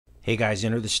Hey guys,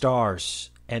 enter the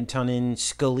stars. Antonin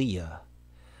Scalia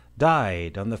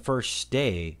died on the first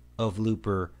day of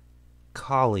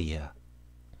LuperCALIA,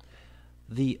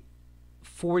 the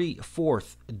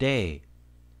 44th day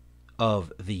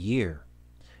of the year,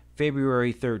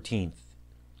 February 13th,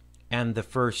 and the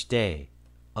first day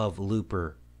of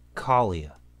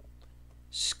LuperCALIA.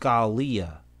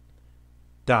 SCALIA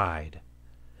died.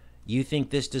 You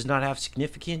think this does not have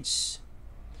significance?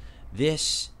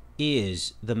 This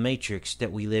is the matrix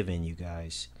that we live in, you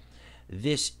guys.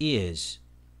 This is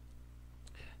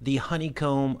the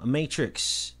honeycomb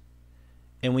matrix.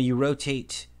 And when you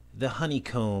rotate the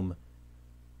honeycomb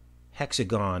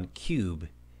hexagon cube,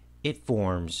 it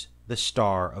forms the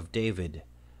Star of David,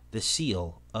 the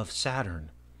seal of Saturn,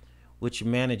 which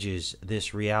manages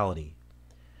this reality.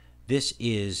 This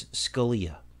is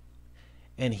Scalia,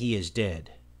 and he is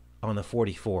dead on the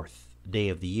 44th day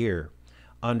of the year,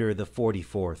 under the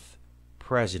 44th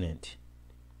president,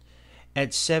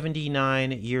 at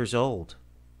 79 years old.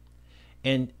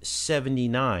 And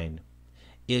 79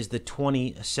 is the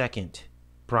 22nd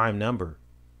prime number.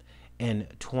 And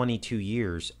 22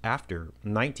 years after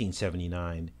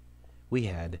 1979, we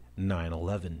had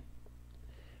 9/11.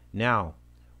 Now,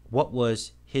 what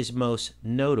was his most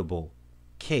notable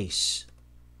case?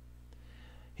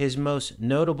 His most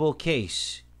notable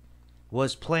case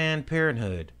was Planned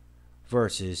Parenthood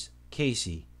versus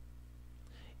Casey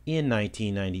in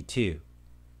 1992.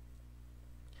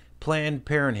 Planned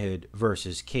Parenthood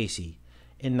versus Casey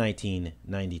in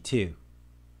 1992.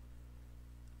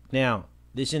 Now,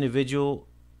 this individual,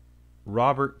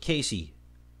 Robert Casey,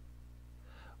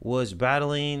 was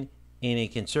battling in a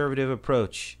conservative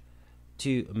approach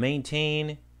to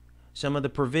maintain some of the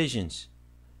provisions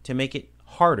to make it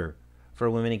harder for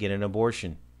women to get an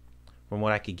abortion, from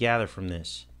what I could gather from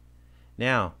this.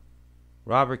 Now,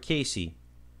 Robert Casey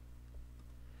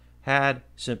had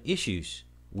some issues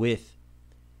with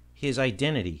his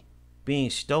identity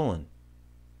being stolen.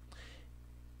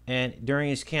 And during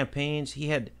his campaigns, he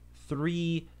had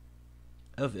two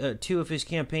of his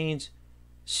campaigns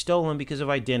stolen because of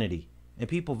identity. And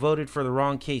people voted for the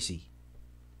wrong Casey.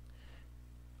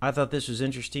 I thought this was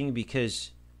interesting because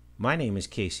my name is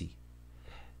Casey.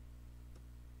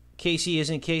 Casey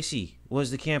isn't Casey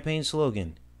was the campaign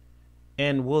slogan.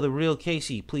 And will the real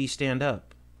Casey please stand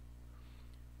up?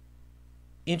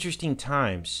 Interesting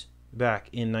times back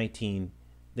in the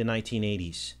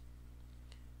 1980s.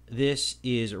 This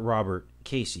is Robert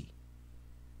Casey.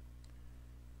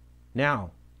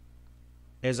 Now,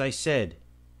 as I said,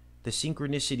 the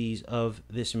synchronicities of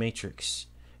this matrix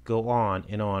go on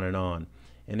and on and on.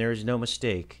 And there is no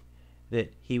mistake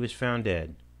that he was found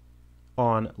dead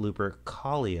on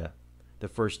LuperCALIA, the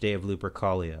first day of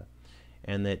LuperCALIA,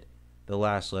 and that the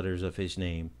last letters of his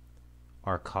name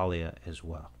are Kalia as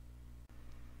well.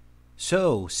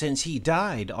 So, since he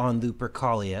died on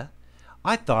LuperCALIA,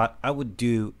 I thought I would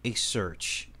do a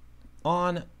search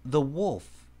on the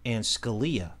wolf and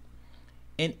Scalia.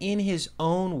 And in his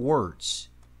own words,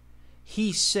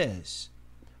 he says,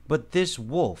 "But this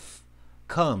wolf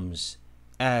comes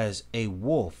as a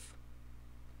wolf."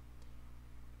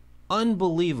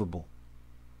 Unbelievable.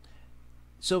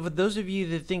 So for those of you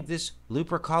that think this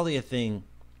LuperCALIA thing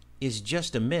is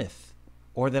just a myth,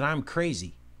 or that I'm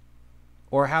crazy,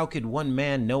 or how could one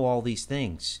man know all these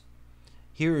things,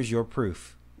 here is your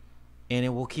proof. And it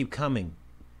will keep coming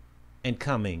and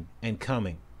coming and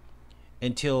coming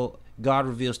until God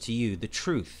reveals to you the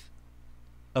truth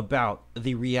about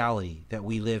the reality that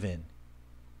we live in.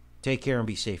 Take care and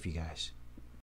be safe, you guys.